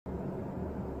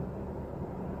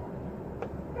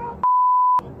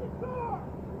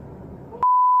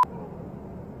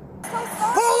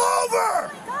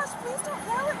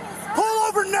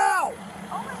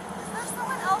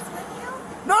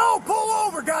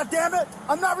God damn it!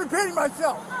 I'm not repeating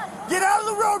myself. Get out of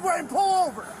the roadway and pull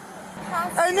over.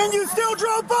 And then you still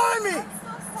drove by me. I'm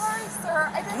so sorry,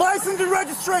 sir. I didn't... License and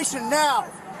registration now.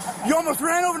 You almost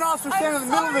ran over an officer standing in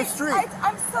the middle of the street.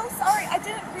 I'm so sorry. I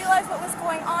didn't realize what was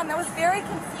going on. That was very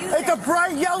confusing. It's a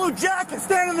bright yellow jacket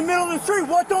standing in the middle of the street.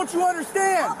 What don't you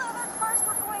understand? All the other cars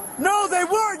were going... No, they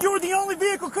weren't. You were the only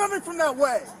vehicle coming from that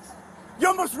way. You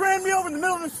almost ran me over in the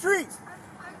middle of the street.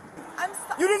 I'm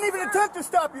sorry. You didn't even attempt to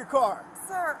stop your car.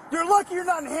 Sir. You're lucky you're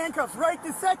not in handcuffs right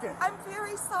this second. I'm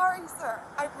very sorry, sir.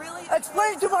 I really...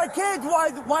 Explain to my kids why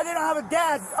they don't have a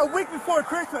dad a week before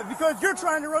Christmas, because you're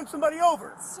trying to run somebody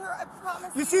over. Sir, I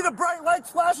promise You see the bright lights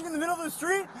flashing in the middle of the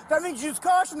street? That means use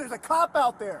caution. There's a cop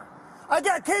out there. I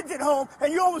got kids at home,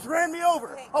 and you almost ran me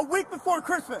over a week before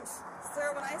Christmas.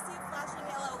 Sir, when I see a flashing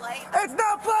yellow light... It's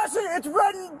not flashing. It's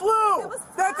red and blue.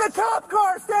 That's a cop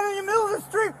car standing in the middle of the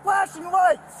street flashing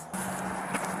lights.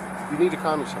 You need to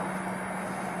calm yourself.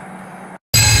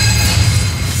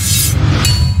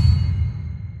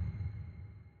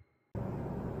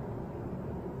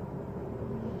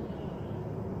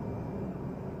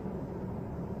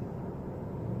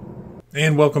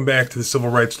 And welcome back to the Civil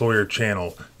Rights Lawyer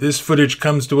channel. This footage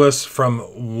comes to us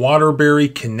from Waterbury,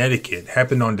 Connecticut.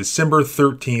 Happened on December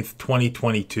 13th,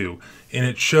 2022. And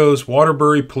it shows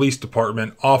Waterbury Police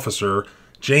Department officer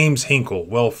James Hinkle,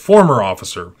 well, former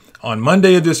officer. On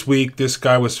Monday of this week, this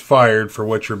guy was fired for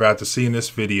what you're about to see in this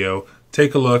video.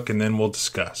 Take a look and then we'll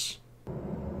discuss.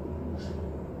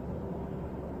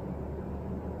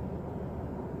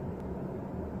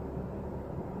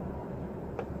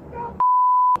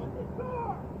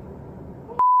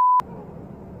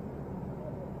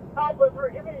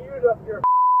 Give me use up your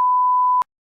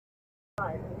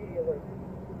immediately.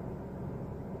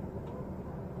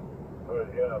 Who's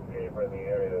going to pay for the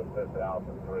area that says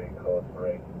Alpha 3, close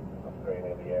rate, straight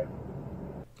in the air?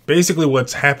 Basically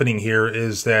what's happening here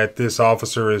is that this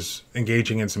officer is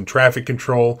engaging in some traffic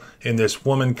control, and this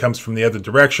woman comes from the other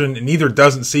direction and either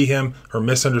doesn't see him or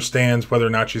misunderstands whether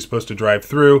or not she's supposed to drive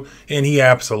through, and he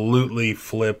absolutely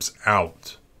flips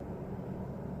out.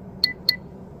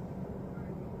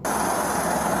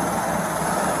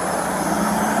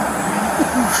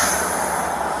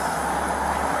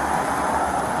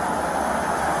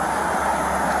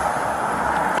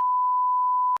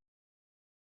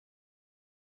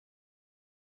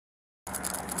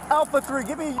 Alpha 3,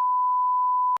 give me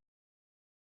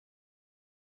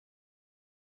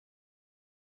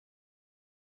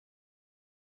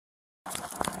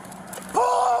pull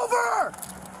over!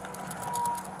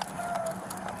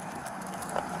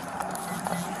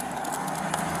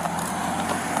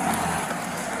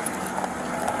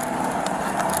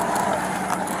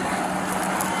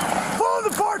 Pull in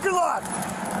the parking lot!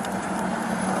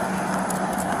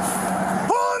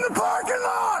 Pull in the parking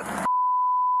lot!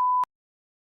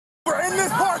 We're in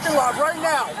this parking lot right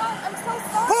now. I'm so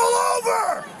sorry. Pull over!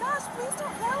 Oh my gosh, please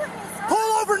don't yell at me, sir.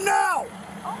 Pull over now!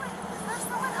 Oh my, is there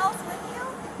someone else with you?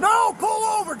 No, pull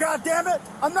over, goddammit!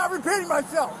 I'm not repeating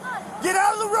myself. Get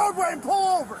out of the roadway and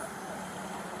pull over.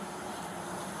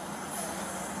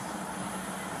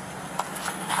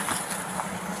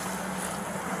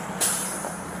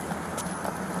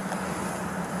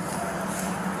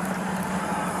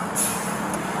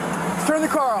 Turn the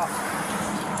car off.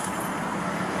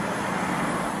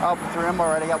 Alpha 3, I'm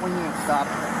alright. I got 1 unit stop.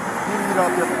 You need to get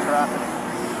up here for traffic.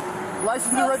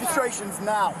 License and registrations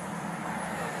now.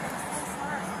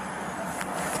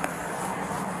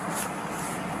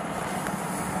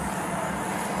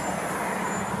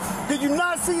 Did you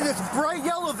not see this bright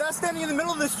yellow vest standing in the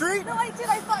middle of the street? No, I did.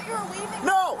 I thought you were waving.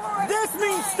 No, before. this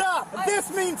means stop.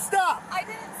 This means stop. I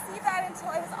didn't see that until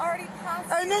I was already past.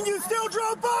 And then you still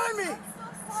drove by me. I'm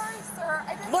so sorry, sir.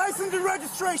 I didn't... License and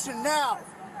registration now.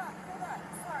 Hold on.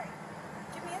 Sorry.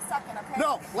 Give me a second, okay?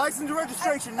 No, license and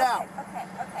registration now. Okay.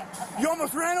 You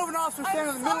almost ran over an officer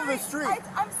standing in the middle of the street.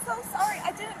 I'm so sorry.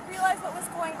 I didn't realize what was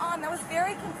going on. That was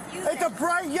very confusing. It's a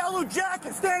bright yellow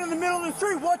jacket standing in the middle of the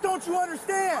street. What don't you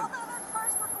understand? All the other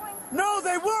cars were going... No,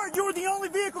 they weren't. You were the only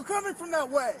vehicle coming from that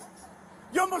way.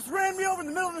 You almost ran me over in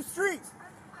the middle of the street.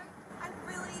 I'm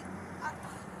really...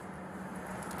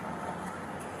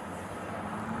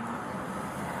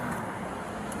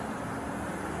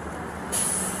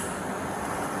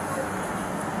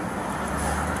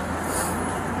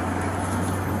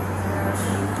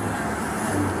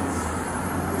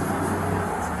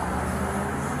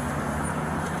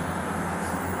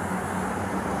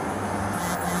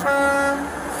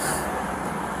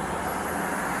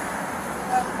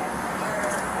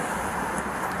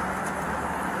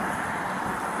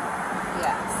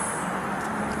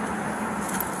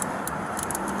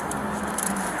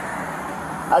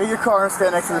 Out of your car and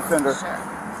stand next to the fender. Sure.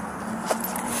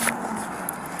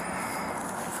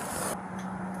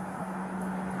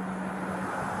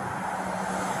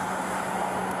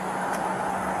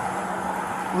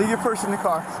 Leave your purse in the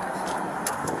car.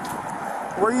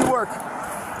 Where do you work?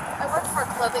 I work for a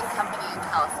clothing company in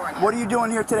California. What are you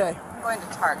doing here today? I'm going to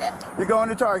Target. You're going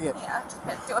to Target. Yeah,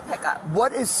 just do a pickup.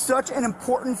 What is such an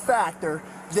important factor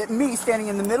that me standing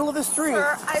in the middle of the street,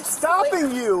 Sir, I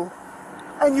stopping you,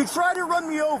 and you try to run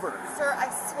me over? Sir, I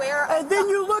swear. And then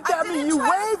you looked at me, you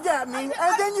waved at me,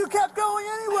 and then you kept going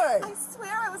anyway. I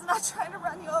swear I was not trying to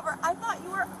run you over. I thought you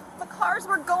were. The cars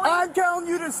were going. I'm telling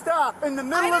you to stop in the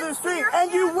middle of the street,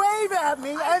 and you wave at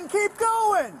me and keep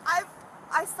going.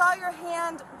 I saw your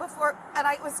hand before, and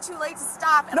it was too late to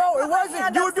stop. And No, it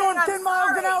wasn't. You were doing 10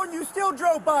 miles an hour, and you still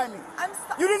drove by me. I'm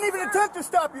sorry. You didn't even attempt to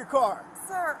stop your car.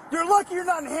 Sir. You're lucky you're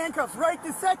not in handcuffs right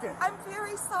this second. I'm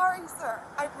very sorry, sir.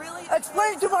 I really.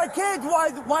 Explain to my kids why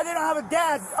they don't have a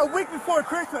dad a week before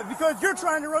Christmas, because you're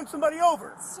trying to run somebody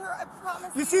over. Sir, I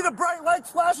promise. You see the bright lights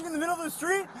flashing in the middle of the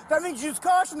street? That means use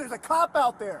caution. There's a cop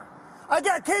out there. I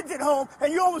got kids at home,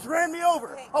 and you almost ran me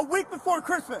over a week before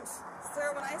Christmas.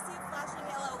 Sir, when I see a flashing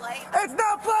yellow light. It's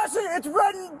not flashing. It's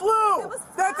red and blue.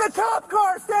 That's a cop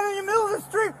car standing in the middle of the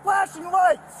street flashing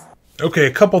lights. Okay,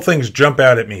 a couple things jump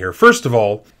out at me here. First of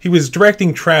all, he was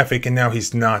directing traffic and now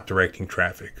he's not directing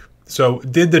traffic. So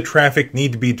did the traffic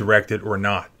need to be directed or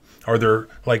not? Are there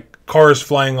like cars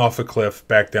flying off a cliff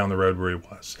back down the road where he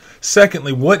was?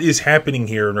 Secondly, what is happening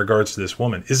here in regards to this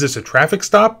woman? Is this a traffic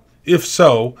stop? If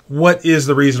so, what is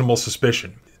the reasonable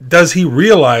suspicion? Does he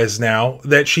realize now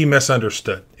that she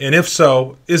misunderstood? And if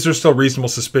so, is there still reasonable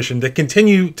suspicion to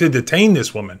continue to detain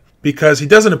this woman? Because he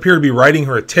doesn't appear to be writing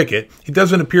her a ticket. He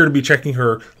doesn't appear to be checking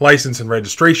her license and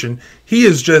registration. He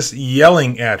is just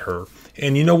yelling at her.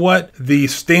 And you know what? The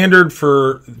standard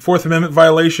for Fourth Amendment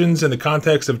violations in the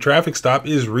context of traffic stop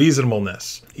is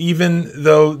reasonableness. Even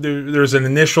though there's an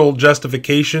initial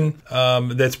justification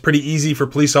that's pretty easy for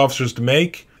police officers to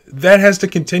make, that has to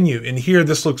continue. And here,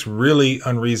 this looks really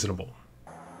unreasonable.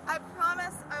 I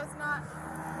promise I was not.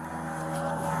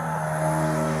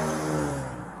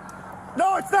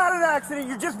 No, it's not an accident.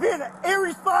 You're just being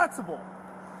irresponsible.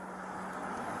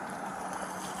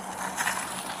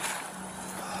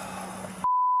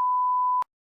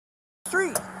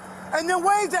 Street, and then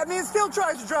waves at me and still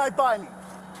tries to drive by me.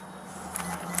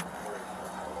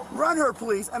 Run her,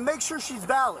 please, and make sure she's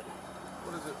valid.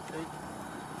 What is it?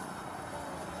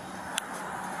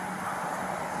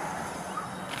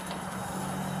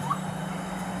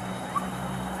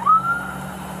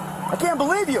 I can't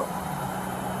believe you.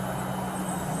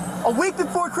 A week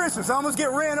before Christmas, I almost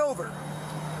get ran over.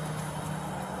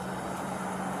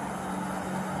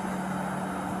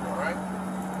 All right?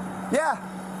 Yeah.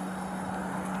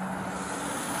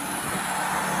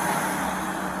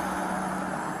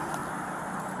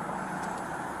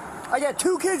 I got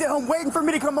 2 kids at home waiting for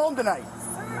me to come home tonight.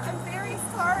 Sir, I'm very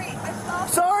sorry. I thought.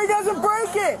 Sorry doesn't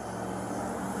break it.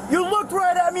 You looked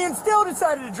right at me and still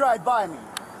decided to drive by me.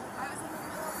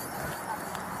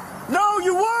 No,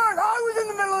 you weren't. I was in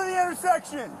the middle of the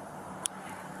intersection.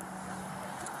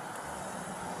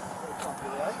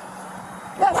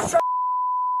 Yes, sir.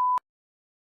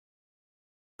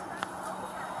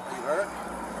 You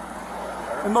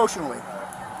hurt? Emotionally.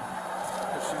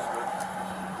 She's good.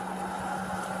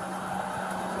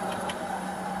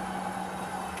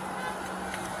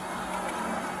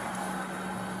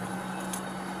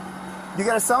 You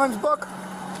got a summons book?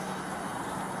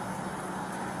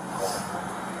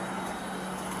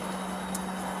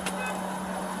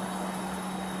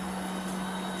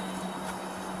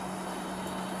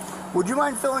 Would you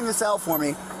mind filling this out for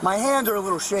me? My hands are a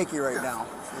little shaky right now.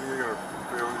 So you're going to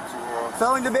fail to...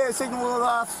 Failing to obey a signal of the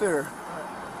officer.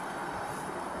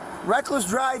 Reckless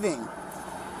driving.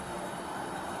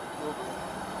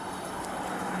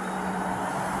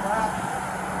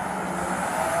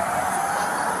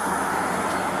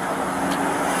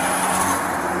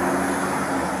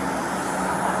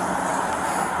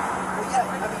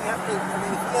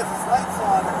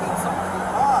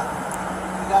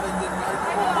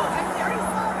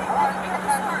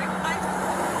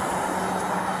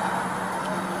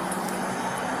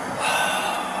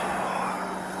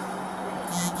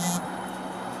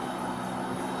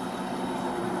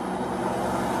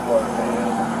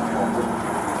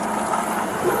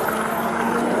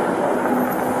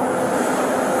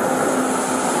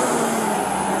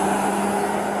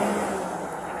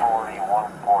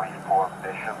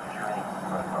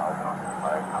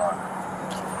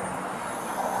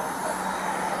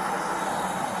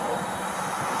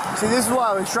 See, this is why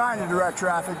I was trying to direct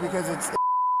traffic, because it's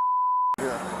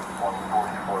here.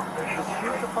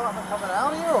 department coming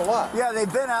out here or what? Yeah,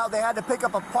 they've been out. They had to pick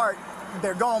up a part.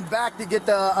 They're going back to get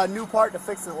a new part to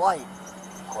fix the light.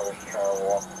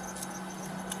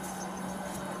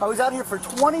 I was out here for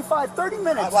 25, 30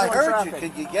 minutes I doing heard traffic. you.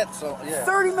 Could you get so? Yeah.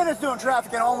 30 minutes doing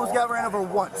traffic and almost got ran over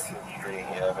once.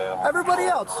 Everybody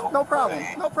else, no problem,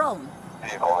 no problem.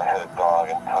 Vehicle hit a dog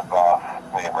and took off.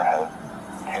 Neighbor has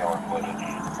camera footage.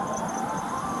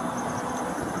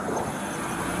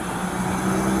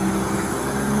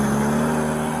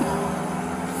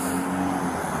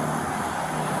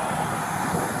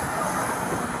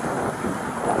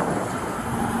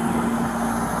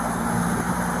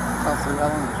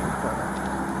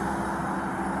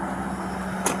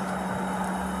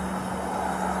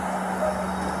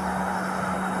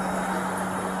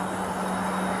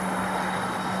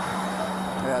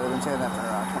 Yeah, they've been saying that for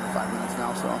around 25 minutes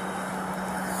now, so.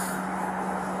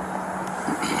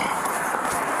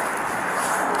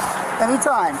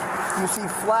 Anytime you see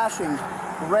flashing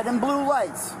red and blue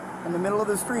lights in the middle of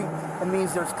the street, it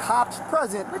means there's cops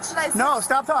present. What should I say? No,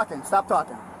 stop talking, stop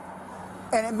talking.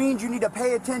 And it means you need to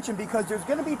pay attention because there's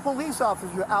going to be police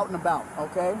officers out and about,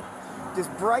 okay? This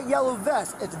bright yellow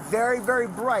vest, it's very, very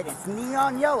bright. It's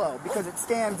neon yellow because it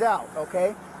stands out,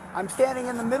 okay? I'm standing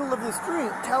in the middle of the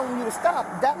street telling you to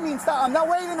stop. That means stop. I'm not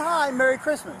waving hi, Merry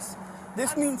Christmas.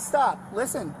 This means stop.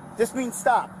 Listen, this means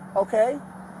stop, okay?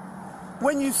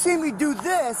 When you see me do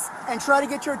this and try to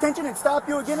get your attention and stop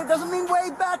you again, it doesn't mean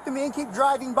wave back to me and keep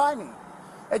driving by me.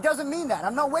 It doesn't mean that.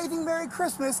 I'm not waving Merry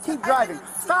Christmas, keep driving.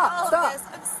 Stop, stop.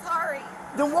 I'm sorry.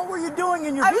 Then what were you doing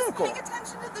in your vehicle? I was paying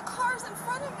attention to the cars in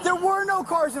front of me. There were no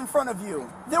cars in front of you.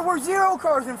 There were 0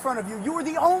 cars in front of you. You were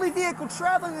the only vehicle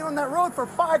traveling on that road for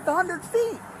 500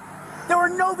 feet. There were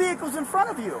no vehicles in front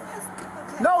of you.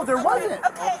 Okay. No, there wasn't.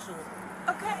 Okay.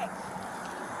 Okay.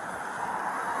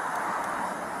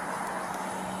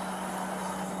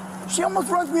 She almost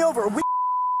runs me over.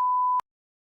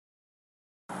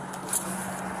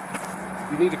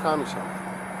 You need to calm yourself.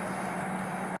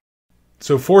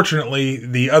 So fortunately,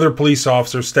 the other police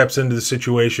officer steps into the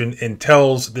situation and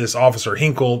tells this Officer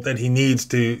Hinkle that he needs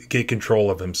to get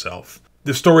control of himself.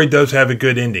 The story does have a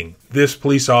good ending. This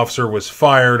police officer was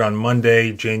fired on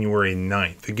Monday, January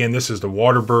 9th. Again, this is the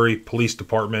Waterbury Police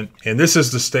Department, and this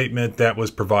is the statement that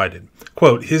was provided.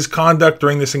 Quote, his conduct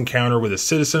during this encounter with a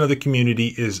citizen of the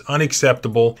community is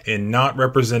unacceptable and not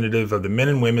representative of the men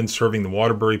and women serving the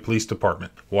Waterbury Police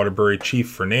Department. Waterbury Chief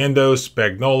Fernando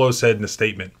Spagnolo said in a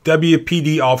statement,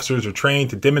 WPD officers are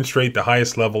trained to demonstrate the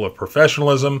highest level of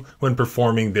professionalism when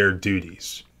performing their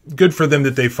duties. Good for them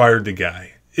that they fired the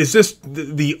guy. Is this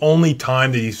the only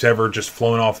time that he's ever just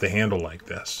flown off the handle like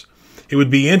this? It would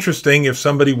be interesting if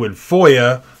somebody would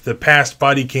FOIA the past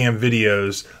body cam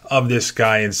videos of this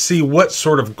guy and see what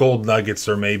sort of gold nuggets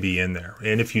there may be in there.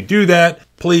 And if you do that,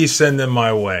 please send them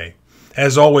my way.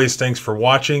 As always, thanks for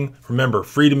watching. Remember,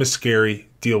 freedom is scary.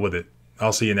 Deal with it.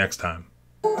 I'll see you next time.